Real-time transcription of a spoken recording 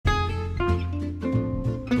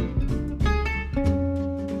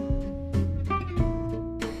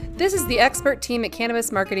This is the expert team at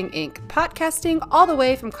Cannabis Marketing Inc., podcasting all the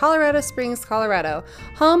way from Colorado Springs, Colorado,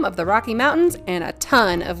 home of the Rocky Mountains and a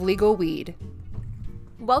ton of legal weed.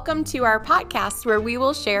 Welcome to our podcast where we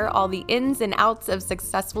will share all the ins and outs of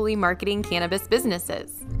successfully marketing cannabis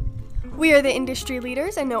businesses. We are the industry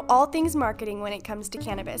leaders and know all things marketing when it comes to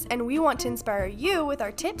cannabis, and we want to inspire you with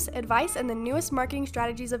our tips, advice, and the newest marketing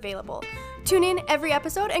strategies available. Tune in every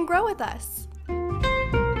episode and grow with us.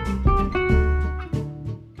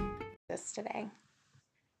 Today.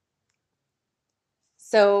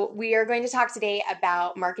 So we are going to talk today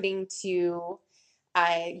about marketing to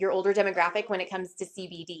your older demographic when it comes to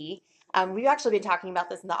CBD. We've actually been talking about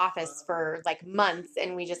this in the office for like months,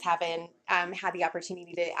 and we just haven't had the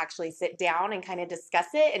opportunity to actually sit down and kind of discuss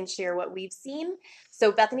it and share what we've seen.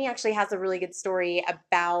 So Bethany actually has a really good story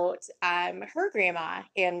about her grandma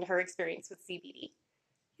and her experience with CBD.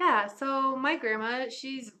 Yeah, so my grandma,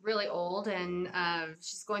 she's really old and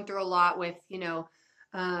she's going through a lot with,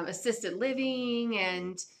 assisted living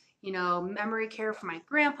and, memory care for my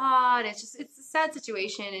grandpa. And it's a sad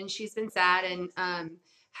situation, and she's been sad and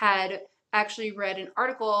had actually read an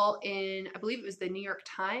article in, I believe it was the New York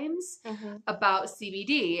Times, about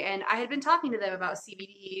CBD. And I had been talking to them about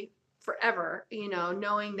CBD forever,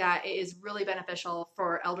 knowing that it is really beneficial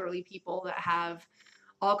for elderly people that have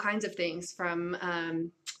all kinds of things from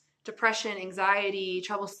depression, anxiety,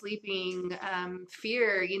 trouble sleeping,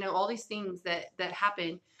 fear, all these things that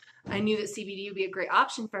happen. I knew that CBD would be a great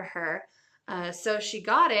option for her. So she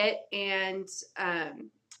got it. And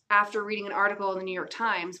after reading an article in the New York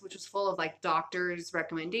Times, which was full of like doctors'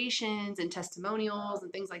 recommendations and testimonials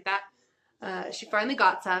and things like that, she finally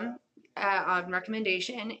got some on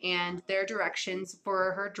recommendation, and their directions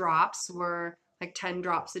for her drops were like 10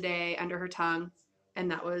 drops a day under her tongue.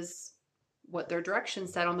 And that was what their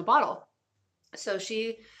directions said on the bottle. So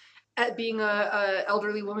she, at being a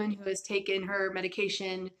elderly woman who has taken her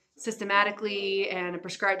medication systematically and a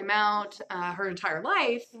prescribed amount her entire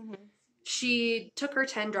life, she took her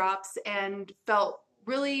 10 drops and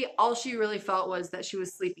all she really felt was that she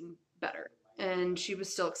was sleeping better. And she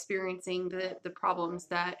was still experiencing the problems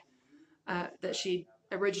that she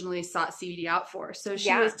originally sought CBD out for. So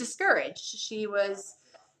she was discouraged. She was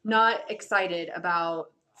not excited about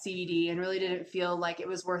CBD and really didn't feel like it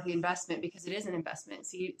was worth the investment, because it is an investment.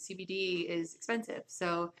 CBD is expensive.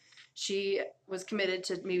 So she was committed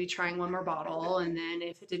to maybe trying one more bottle, and then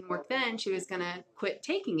if it didn't work then, she was going to quit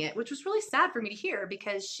taking it, which was really sad for me to hear,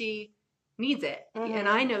 because she needs it. And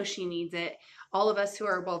I know she needs it. All of us who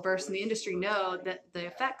are well versed in the industry know that the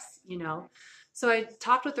effects, So I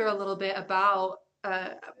talked with her a little bit about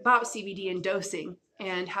CBD and dosing,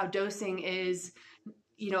 and how dosing is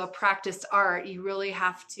a practiced art. You really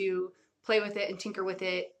have to play with it and tinker with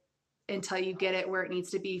it until you get it where it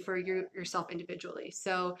needs to be for yourself individually.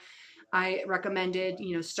 So I recommended,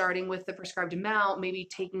 starting with the prescribed amount, maybe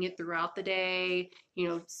taking it throughout the day,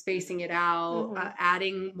 spacing it out,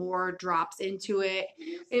 adding more drops into it.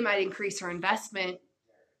 It might increase her investment,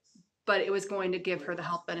 but it was going to give her the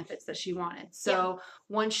health benefits that she wanted. So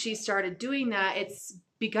once she started doing that, it's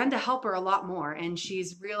begun to help her a lot more, and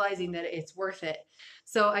she's realizing that it's worth it.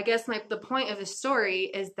 So I guess the point of the story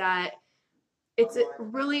is that it's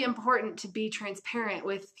really important to be transparent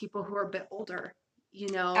with people who are a bit older.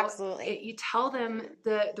 Absolutely. You tell them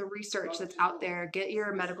the research that's out there, get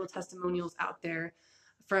your medical testimonials out there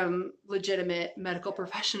from legitimate medical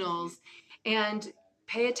professionals, and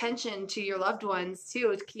pay attention to your loved ones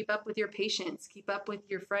too, to keep up with your patients, keep up with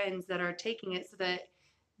your friends that are taking it, so that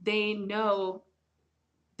they know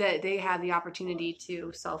that they have the opportunity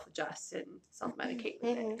to self-adjust and self-medicate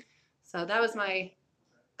with it. So that was my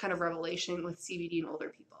kind of revelation with CBD and older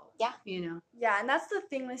people. Yeah. Yeah, and that's the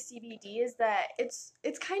thing with CBD, is that it's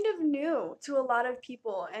kind of new to a lot of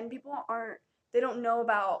people, and people they don't know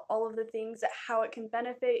about all of the things, how it can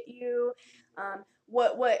benefit you,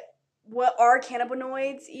 what are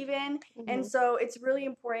cannabinoids even. And so it's really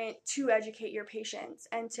important to educate your patients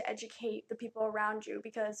and to educate the people around you,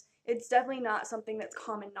 because it's definitely not something that's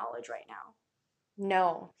common knowledge right now.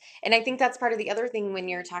 No. And I think that's part of the other thing when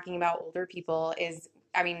you're talking about older people is,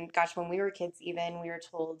 when we were kids even, we were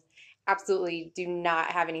told absolutely do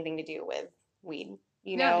not have anything to do with weed.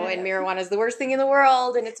 And marijuana is the worst thing in the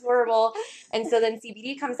world, and it's horrible. And so then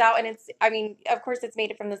CBD comes out, and of course it's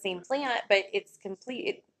made from the same plant, but it's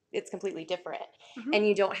completely different. And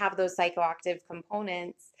you don't have those psychoactive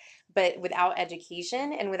components. But without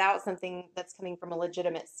education and without something that's coming from a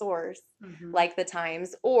legitimate source, like the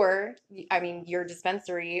Times, or, your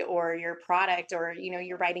dispensary or your product, or,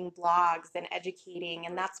 you're writing blogs and educating.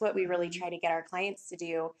 And that's what we really try to get our clients to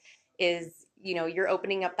do is, you're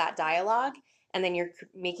opening up that dialogue and then you're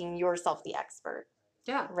making yourself the expert,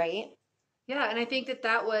 Yeah. right? Yeah, and I think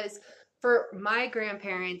that was for my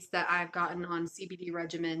grandparents that I've gotten on CBD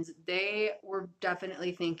regimens, they were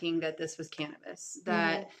definitely thinking that this was cannabis,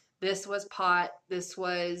 that this was pot, this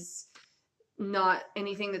was not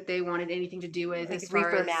anything that they wanted anything to do with Like as far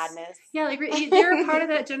reefer as madness. Yeah, like they're part of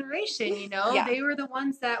that generation, Yeah. They were the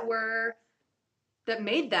ones that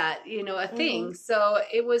made that, a thing. Mhm. So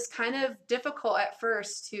it was kind of difficult at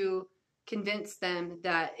first to convince them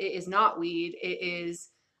that it is not weed. It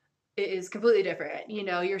is completely different.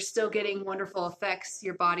 You're still getting wonderful effects.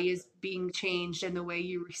 Your body is being changed and the way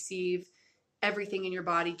you receive everything in your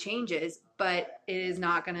body changes, but it is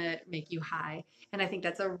not going to make you high. And I think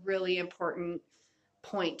that's a really important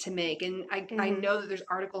point to make. And I know that there's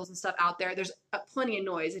articles and stuff out there. There's plenty of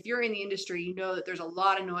noise. If you're in the industry, you know that there's a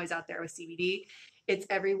lot of noise out there with CBD. It's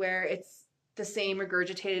everywhere. It's the same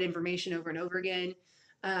regurgitated information over and over again.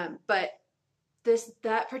 But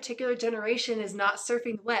that particular generation is not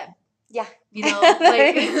surfing the web. Yeah.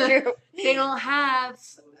 Like they don't have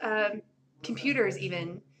computers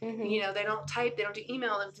even. They don't type, they don't do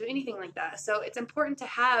email, they don't do anything like that. So it's important to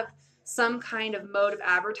have some kind of mode of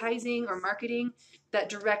advertising or marketing that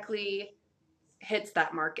directly hits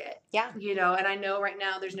that market. Yeah. And I know right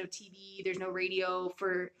now there's no TV, there's no radio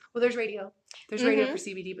there's radio. There's radio for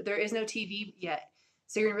CBD, but there is no TV yet.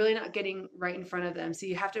 So you're really not getting right in front of them. So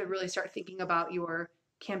you have to really start thinking about your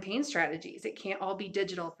campaign strategies. It can't all be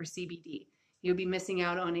digital for CBD. You'll be missing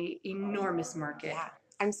out on an enormous market. Yeah.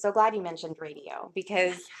 I'm so glad you mentioned radio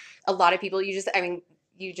because a lot of people, you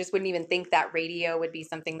just wouldn't even think that radio would be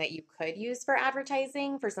something that you could use for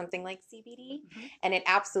advertising for something like CBD. And it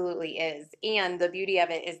absolutely is. And the beauty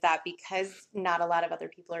of it is that because not a lot of other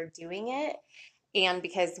people are doing it, and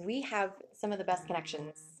because we have some of the best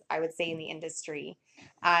connections, I would say, in the industry,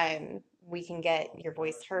 we can get your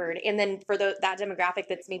voice heard. And then for that demographic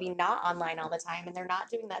that's maybe not online all the time and they're not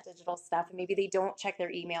doing that digital stuff and maybe they don't check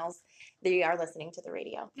their emails, they are listening to the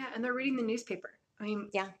radio. Yeah, and they're reading the newspaper. I mean,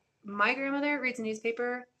 yeah, my grandmother reads a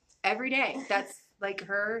newspaper every day. That's like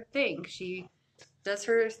her thing. She does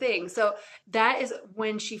her thing. So that is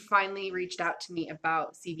when she finally reached out to me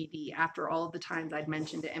about CBD after all of the times I'd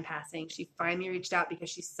mentioned it in passing. She finally reached out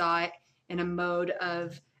because she saw it in a mode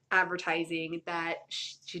of advertising that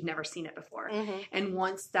she'd never seen it before. And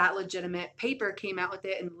once that legitimate paper came out with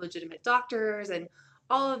it and legitimate doctors and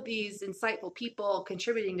all of these insightful people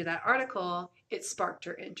contributing to that article, it sparked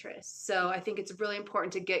her interest. So I think it's really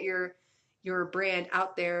important to get your brand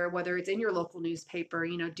out there, whether it's in your local newspaper,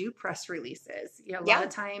 do press releases. A lot of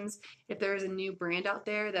times if there's a new brand out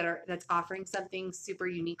there that's offering something super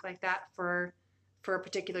unique like that for a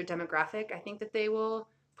particular demographic, I think that they will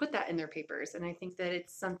put that in their papers. And I think that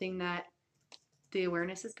it's something that the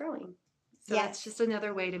awareness is growing. So it's just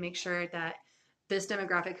another way to make sure that this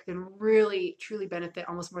demographic can really, truly benefit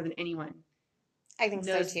almost more than anyone. I think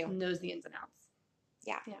so too. Knows the ins and outs.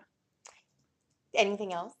 Yeah.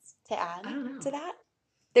 Anything else to add to that?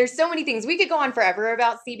 There's so many things. We could go on forever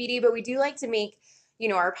about CBD, but we do like to make,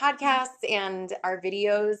 our podcasts and our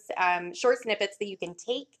videos short snippets that you can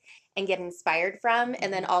take and get inspired from.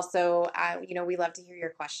 And then also, we love to hear your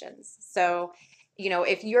questions. So,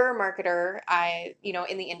 if you're a marketer,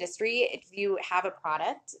 in the industry, if you have a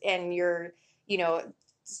product and you're,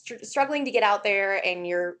 struggling to get out there and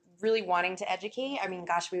you're really wanting to educate,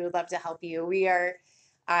 we would love to help you. We are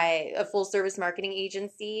a full service marketing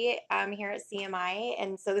agency here at CMI.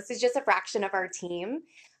 And so this is just a fraction of our team.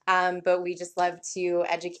 But we just love to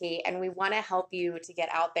educate and we want to help you to get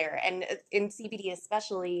out there. And in CBD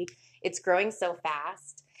especially, it's growing so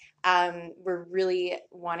fast. We're really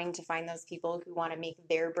wanting to find those people who want to make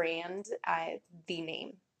their brand the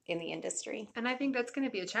name in the industry. And I think that's going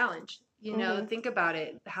to be a challenge. Think about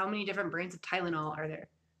it. How many different brands of Tylenol are there?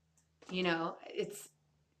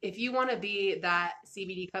 If you want to be that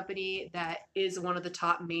CBD company that is one of the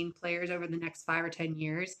top main players over the next 5 or 10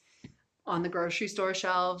 years on the grocery store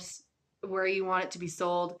shelves, where you want it to be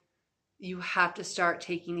sold, you have to start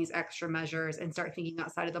taking these extra measures and start thinking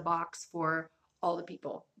outside of the box for all the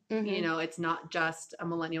people. It's not just a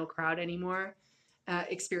millennial crowd anymore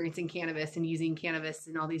experiencing cannabis and using cannabis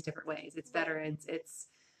in all these different ways. It's veterans, it's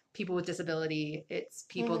people with disability, it's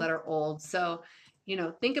people that are old. So,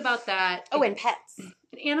 think about that. Oh, and pets.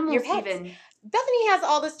 And animals. Your pets. Even. Bethany has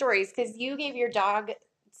all the stories because you gave your dog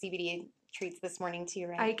CBD treats this morning too,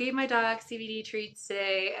 right? I gave my dog CBD treats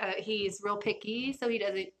today. He's real picky, so he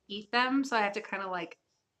doesn't eat them. So I have to kind of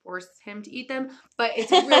force him to eat them. But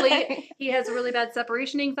it's really, he has really bad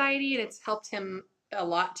separation anxiety, and it's helped him a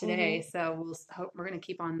lot today. So we're going to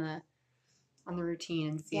keep on the routine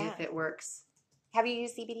and see if it works. Have you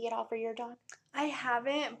used CBD at all for your dog? I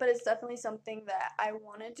haven't, but it's definitely something that I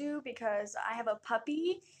want to do because I have a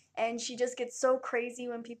puppy and she just gets so crazy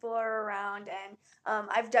when people are around. And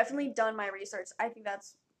I've definitely done my research. I think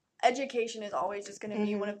education is always just going to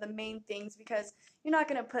be one of the main things because you're not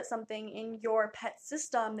going to put something in your pet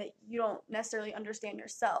system that you don't necessarily understand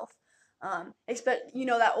yourself.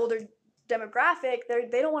 That older demographic,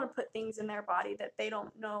 they don't want to put things in their body that they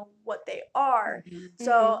don't know what they are.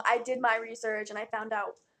 So I did my research and I found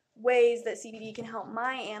out ways that CBD can help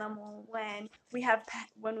my animal when we have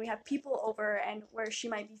people over and where she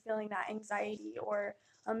might be feeling that anxiety or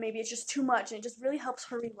maybe it's just too much and it just really helps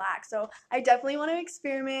her relax. So I definitely want to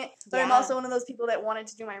experiment, but I'm also one of those people that wanted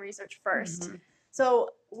to do my research first. So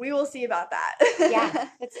we will see about that. Yeah,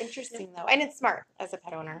 it's interesting though, and it's smart as a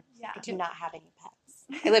pet owner. Yeah. I do not have any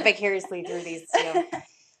pets. I live vicariously through these two.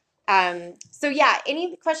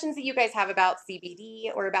 Any questions that you guys have about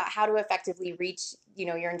CBD or about how to effectively reach,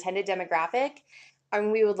 your intended demographic,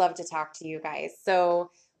 we would love to talk to you guys.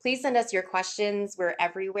 So please send us your questions. We're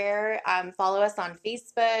everywhere. Follow us on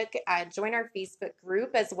Facebook. Join our Facebook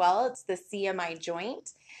group as well. It's the CMI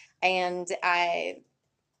Joint. And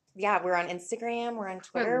we're on Instagram. We're on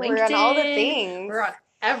Twitter. We're on all the things. We're on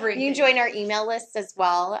everything. You can join our email list as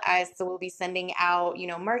well. So we'll be sending out,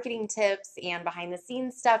 marketing tips and behind the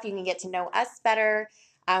scenes stuff. You can get to know us better.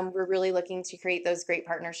 We're really looking to create those great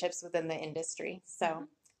partnerships within the industry. So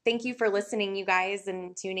thank you for listening, you guys,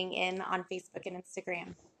 and tuning in on Facebook and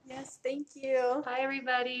Instagram. Yes, thank you. Bye,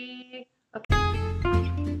 everybody.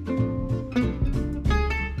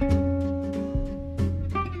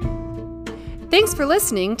 Thanks for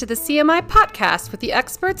listening to the CMI podcast with the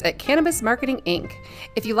experts at Cannabis Marketing Inc.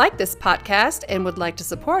 If you like this podcast and would like to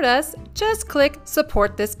support us, just click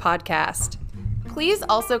support this podcast. Please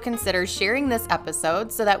also consider sharing this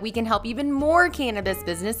episode so that we can help even more cannabis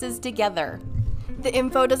businesses together. The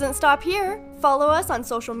info doesn't stop here. Follow us on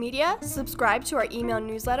social media, subscribe to our email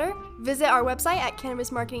newsletter, visit our website at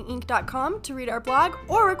cannabismarketinginc.com to read our blog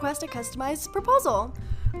or request a customized proposal.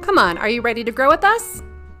 Come on, are you ready to grow with us?